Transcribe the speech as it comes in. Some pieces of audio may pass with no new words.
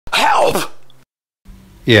Help!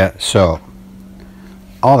 Yeah, so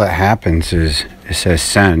all that happens is it says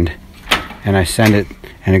send, and I send it,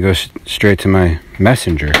 and it goes straight to my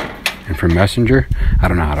messenger. And for messenger, I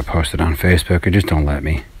don't know how to post it on Facebook. It just don't let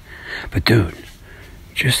me. But dude,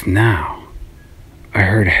 just now, I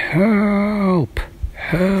heard help,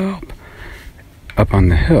 help, up on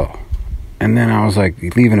the hill. And then I was like,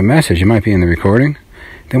 leaving a message. It might be in the recording.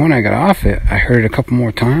 Then when I got off it, I heard it a couple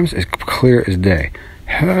more times. It's clear as day.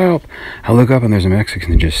 Help. I look up and there's a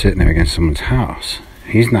Mexican just sitting there against someone's house.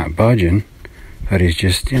 He's not budging, but he's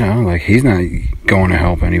just, you know, like he's not going to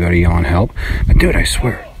help anybody yelling help. But dude, I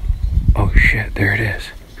swear. Oh shit, there it is.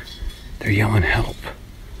 They're yelling help.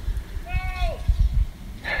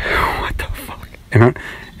 What the fuck? And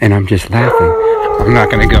I'm just laughing. I'm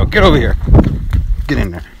not gonna go. Get over here. Get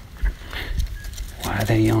in there. Why are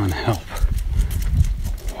they yelling help?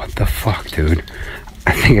 What the fuck, dude?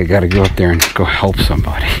 I think I gotta go up there and go help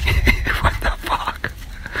somebody. What the fuck?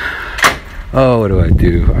 Oh, what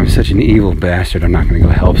do? I'm such an evil bastard. I'm not gonna go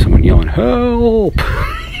help someone yelling help.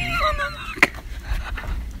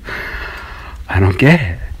 I don't get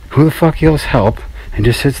it. Who the fuck yells help and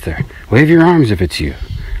just sits there? Wave your arms if it's you.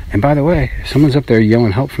 And by the way, if someone's up there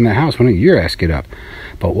yelling help from that house, why don't your ass get up?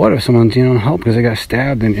 But what if someone's yelling help because they got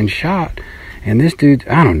stabbed and shot? And this dude,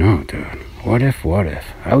 I don't know, dude. What if?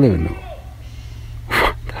 I live in the...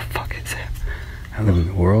 What the fuck is that? I live in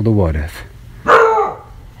the world of what if.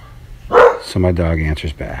 So my dog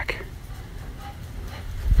answers back.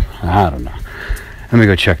 I don't know. Let me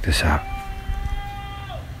go check this out.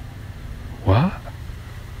 What?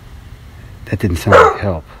 That didn't sound like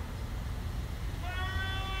help.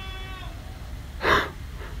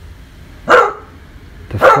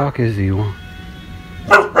 The fuck is he want?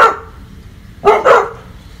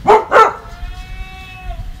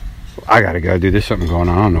 I gotta go, dude. There's something going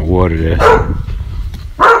on. I don't know what it is. Help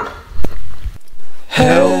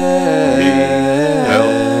me,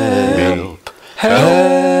 help me, help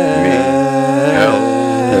me,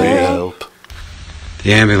 help me, help.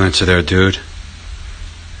 The ambulance are there, dude.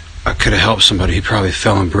 I could have helped somebody. He probably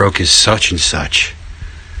fell and broke his such and such.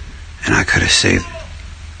 And I could have saved...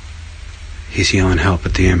 He's yelling help,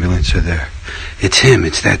 but the ambulance are there. It's him.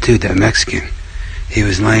 It's that dude, that Mexican. He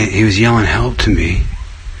was yelling help to me.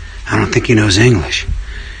 I don't think he knows English.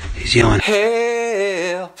 He's yelling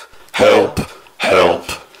help, help,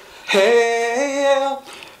 help, help,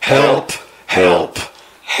 help, help, help,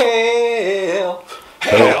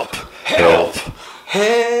 help, help,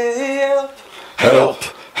 help, help,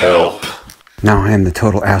 help. Now I am the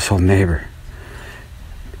total asshole neighbor.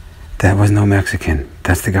 That was no Mexican.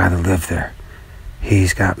 That's the guy that lived there.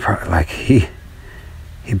 He's got, he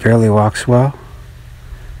barely walks well.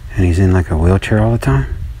 And he's in like a wheelchair all the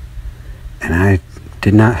time. And I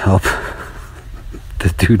did not help the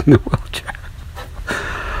dude in the wheelchair.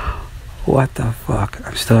 What the fuck?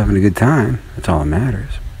 I'm still having a good time. That's all that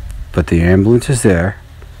matters. But the ambulance is there.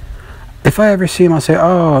 If I ever see him, I'll say,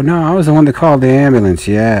 oh, no, I was the one that called the ambulance.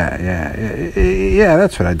 Yeah,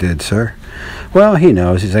 that's what I did, sir. Well, he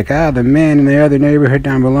knows. He's like, the man in the other neighborhood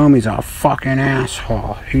down below me is a fucking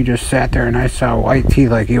asshole. He just sat there and I saw white teeth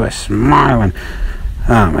like he was smiling.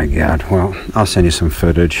 Oh, my God. Well, I'll send you some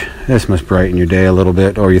footage. This must brighten your day a little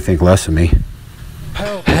bit, or you think less of me.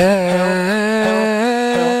 Help, help,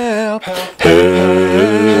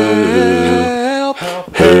 help,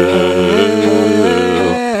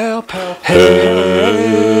 help, help,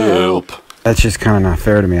 help. That's just kind of not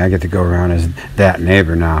fair to me. I get to go around as that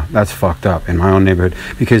neighbor now. That's fucked up in my own neighborhood.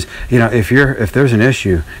 Because, you know, if there's an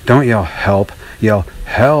issue, don't yell help. Yell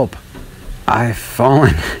help. I've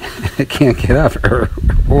fallen. I can't get up.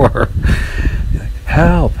 Or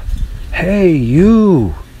help. Hey,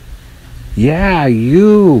 you. Yeah,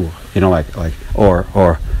 you. You know,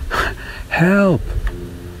 or help.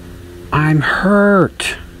 I'm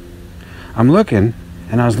hurt. I'm looking,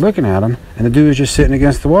 and I was looking at him, and the dude was just sitting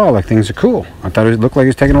against the wall like things are cool. I thought it looked like he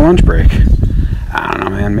was taking a lunch break. I don't know,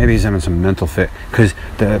 man. Maybe he's having some mental fit. Because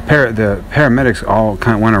the paramedics all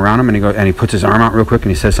kind of went around him, and he puts his arm out real quick,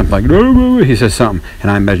 and he says something like, he says something.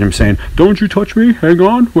 And I imagine him saying, don't you touch me. Hang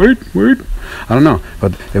on. Wait. I don't know.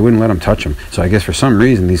 But they wouldn't let him touch him. So I guess for some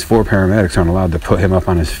reason, these 4 paramedics aren't allowed to put him up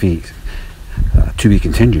on his feet. To be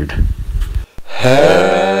continued.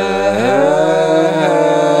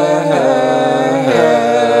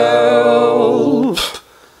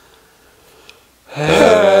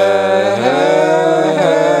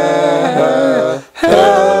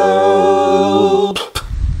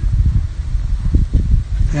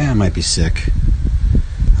 Might be sick.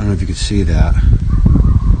 I don't know if you could see that,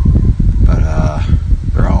 but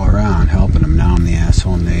they're all around helping him. Now I'm the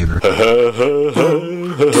asshole neighbor.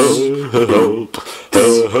 All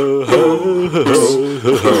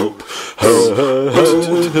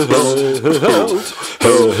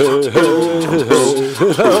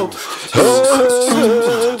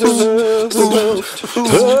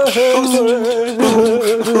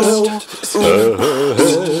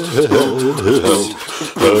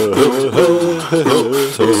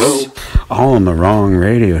on the wrong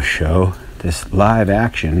radio show. This live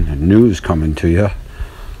action and news coming to you.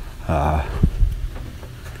 I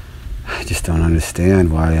just don't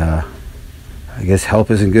understand why. I guess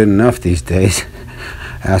help isn't good enough these days.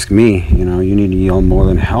 Ask me. You know, you need to yell more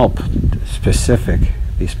than help. Specific.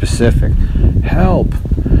 Be specific. Help.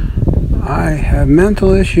 I have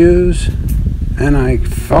mental issues, and I've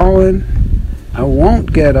fallen. I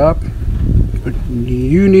won't get up. But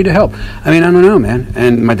you need to help. I mean, I don't know, man.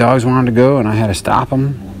 And my dogs wanted to go, and I had to stop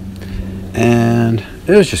them. And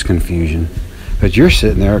it was just confusion. But you're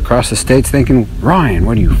sitting there across the states thinking, Ryan,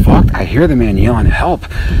 what are you, fucked? I hear the man yelling help.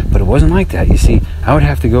 But it wasn't like that. You see, I would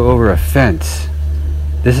have to go over a fence.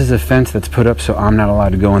 This is a fence that's put up so I'm not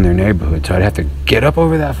allowed to go in their neighborhood. So I'd have to get up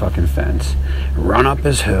over that fucking fence, run up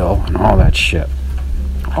this hill, and all that shit.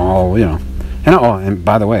 All, you know. And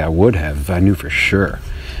by the way, I would have if I knew for sure.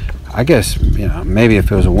 I guess, you know, maybe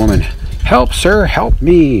if it was a woman, help, sir, help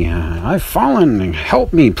me. I've fallen.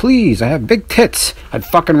 Help me, please. I have big tits. I'd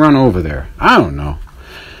fucking run over there. I don't know.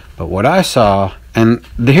 But what I saw, and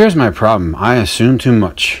here's my problem. I assume too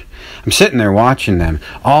much. I'm sitting there watching them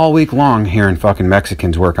all week long hearing fucking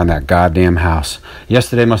Mexicans work on that goddamn house.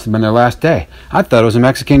 Yesterday must have been their last day. I thought it was a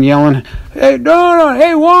Mexican yelling, hey, no,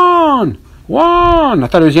 hey, Juan, Juan. I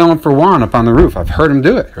thought he was yelling for Juan up on the roof. I've heard him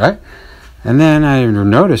do it, right? And then I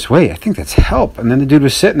noticed, wait, I think that's help. And then the dude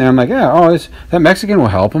was sitting there. I'm like, yeah, that Mexican will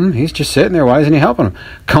help him. He's just sitting there. Why isn't he helping him?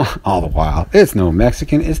 Come on, all the while. It's no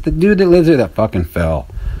Mexican. It's the dude that lives there that fucking fell.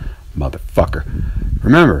 Motherfucker.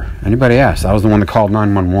 Remember, anybody asked, I was the one that called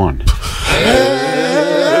 911.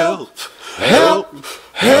 Help! Help!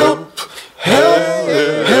 Help!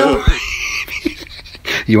 Help!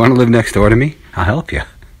 You want to live next door to me? I'll help you.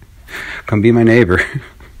 Come be my neighbor.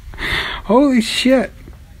 Holy shit.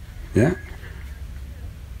 Yeah.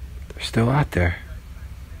 They're still out there.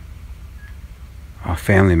 Oh,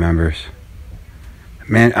 family members.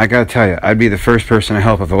 Man, I gotta tell you, I'd be the first person to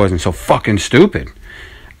help if I wasn't so fucking stupid.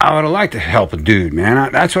 I would have liked to help a dude,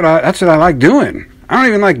 man. That's what I like doing. I don't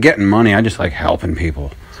even like getting money. I just like helping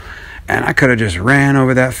people. And I could have just ran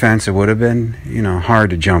over that fence. It would have been, you know, hard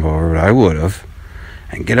to jump over, but I would have.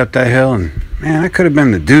 And get up that hill, and man, I could have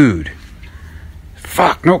been the dude.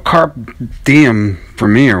 Fuck, no carpe diem for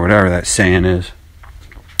me, or whatever that saying is.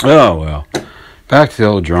 Oh, well. Back to the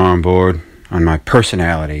old drawing board on my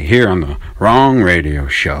personality here on the wrong radio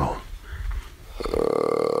show.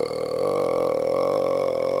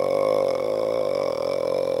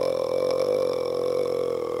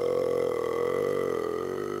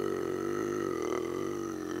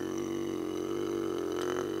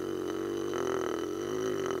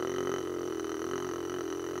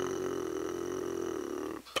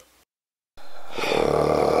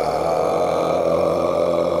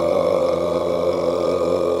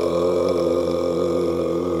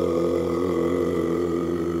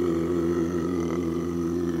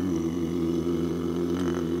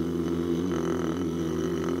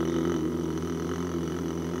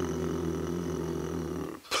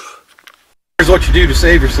 Here's what you do to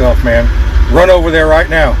save yourself, man. Run over there right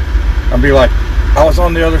now. I'll be like, I was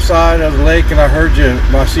on the other side of the lake and I heard you,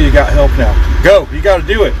 but I see you got help now. Go, you gotta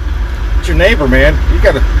do it. It's your neighbor, man. You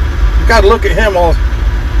gotta look at him all.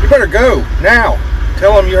 You better go now.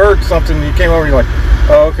 Tell him you heard something and you came over and you're like,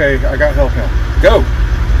 oh, okay, I got help now. Go.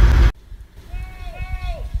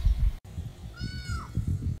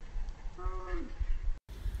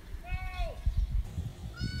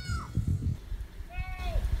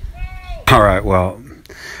 All right, well,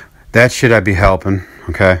 that shit I'd be helping,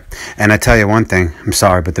 okay? And I tell you one thing, I'm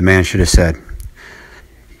sorry, but the man should have said,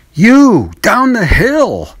 you, down the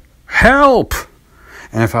hill, help.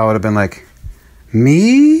 And if I would have been like,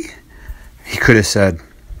 me? He could have said,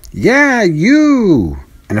 yeah, you.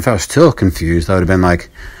 And if I was still confused, I would have been like,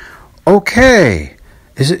 okay,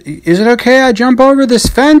 is it okay I jump over this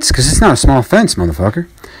fence? Because it's not a small fence, motherfucker.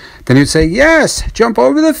 Then he'd say, yes, jump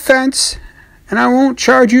over the fence, and I won't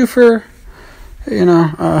charge you for...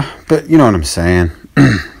 but you know what I'm saying.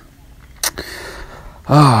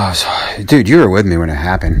 Dude, you were with me when it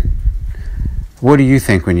happened. What do you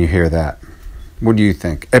think when you hear that? What do you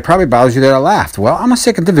think? It probably bothers you that I laughed. Well, I'm a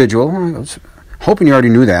sick individual. I was hoping you already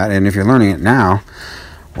knew that, and if you're learning it now,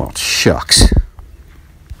 well, shucks.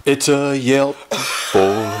 It's a yelp for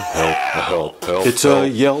help. It's a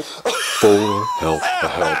yelp for help.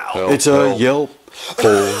 It's a yelp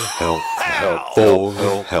for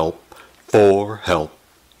help. For help.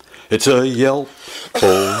 It's a yelp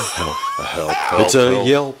for help. It's a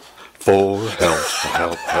yelp for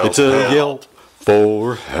help. It's a yelp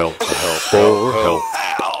for help.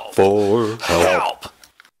 For help.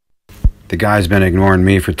 The guy's been ignoring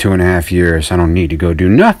me for 2.5 years. I don't need to go do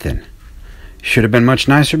nothing. Should have been much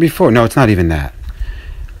nicer before. No, it's not even that.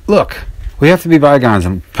 Look, we have to be bygones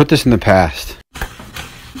and put this in the past.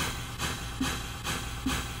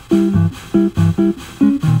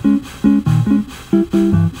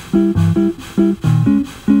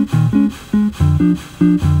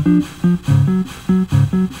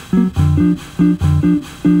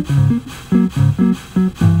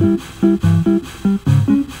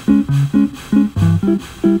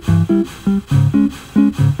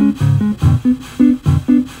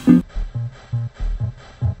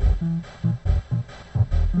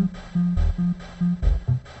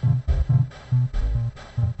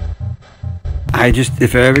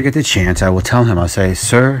 If I ever get the chance, I will tell him, I'll say,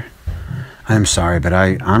 sir, I'm sorry, but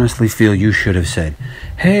I honestly feel you should have said,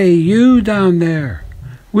 hey, you down there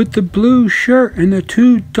with the blue shirt and the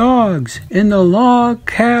 2 dogs in the log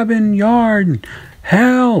cabin yard,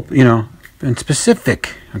 help, and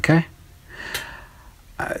specific, okay?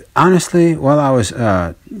 Honestly, while I was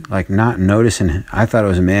not noticing, I thought it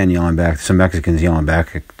was a man yelling back, some Mexicans yelling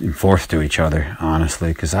back and forth to each other,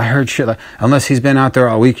 honestly, because I heard shit unless he's been out there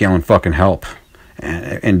all week yelling fucking help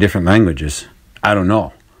in different languages. I don't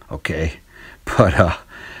know, okay? But,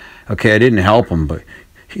 okay, I didn't help him, but,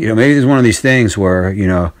 maybe there's one of these things where,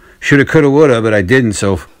 shoulda, coulda, woulda, but I didn't,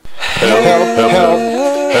 so...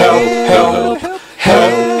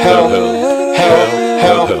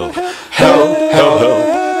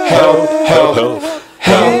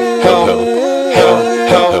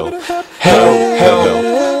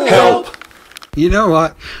 Help. You know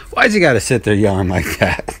what? Why's he got to sit there yelling like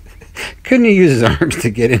that? Couldn't he use his arms to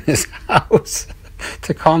get in his house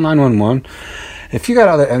to call 911? If you got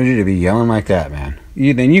all that energy to be yelling like that, man,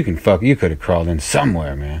 then you could have crawled in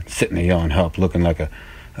somewhere, man, sitting there yelling help, looking like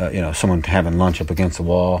someone having lunch up against the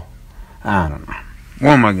wall. I don't know.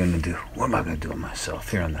 What am I going to do? What am I going to do with myself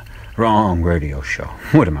here on the wrong radio show?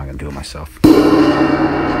 What am I going to do with myself?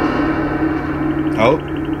 Oh,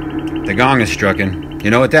 the gong is stricken. You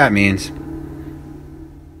know what that means.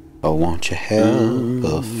 Oh, won't you help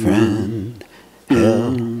a friend,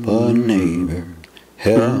 help a neighbor,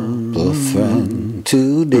 help a friend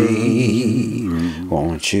today?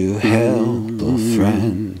 Won't you help a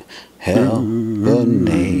friend, help a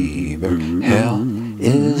neighbor, help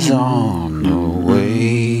is on the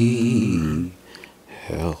way.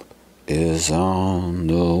 Help is on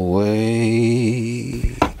the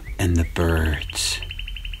way. And the birds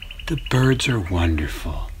are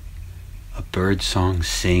wonderful. A bird song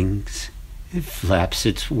sings, it flaps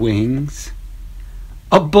its wings.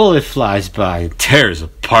 A bullet flies by and tears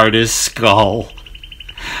apart his skull.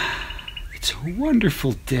 It's a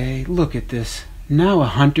wonderful day. Look at this. Now a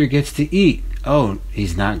hunter gets to eat. Oh,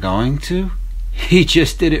 he's not going to? He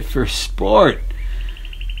just did it for sport.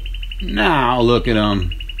 Now look at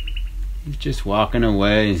him. He's just walking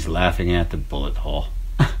away. He's laughing at the bullet hole.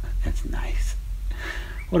 That's nice.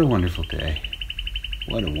 What a wonderful day.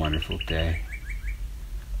 What a wonderful day.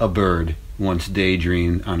 A bird once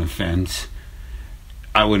daydreamed on a fence.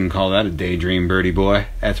 I wouldn't call that a daydream, birdie boy.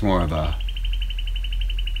 That's more of a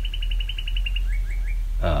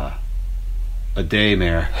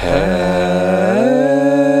daymare. Help.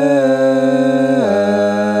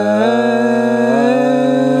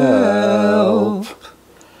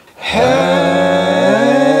 Help.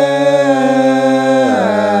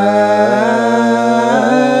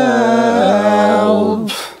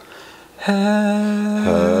 Help.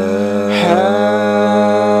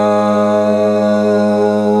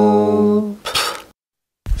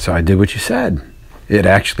 So I did what you said. It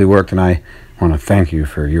actually worked, and I want to thank you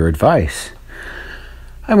for your advice.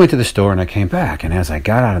 I went to the store and I came back, and as I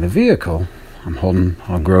got out of the vehicle, I'm holding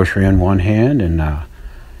a grocery in one hand, and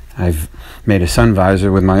I've made a sun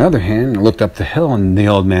visor with my other hand, and looked up the hill, and the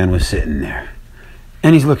old man was sitting there.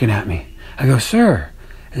 And he's looking at me. I go, sir,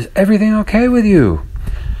 is everything okay with you?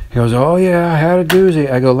 He goes, oh yeah, I had a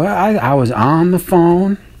doozy. I go, I was on the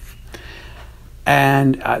phone.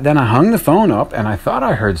 And then I hung the phone up, and I thought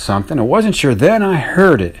I heard something. I wasn't sure. Then I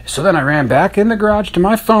heard it. So then I ran back in the garage to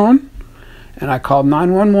my phone, and I called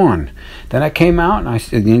 911. Then I came out, and I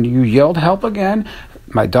said, you yelled help again.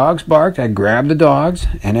 my dogs barked. I grabbed the dogs,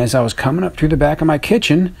 and as I was coming up through the back of my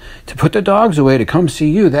kitchen to put the dogs away to come see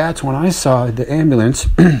you, that's when I saw the ambulance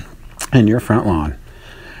in your front lawn.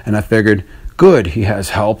 And I figured, good, he has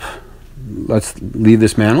help. Let's leave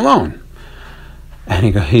this man alone.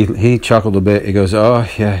 And he chuckled a bit. He goes, oh,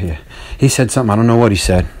 yeah. He said something. I don't know what he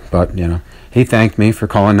said, but, he thanked me for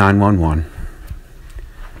calling 911.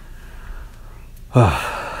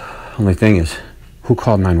 Only thing is, who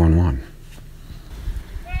called 911?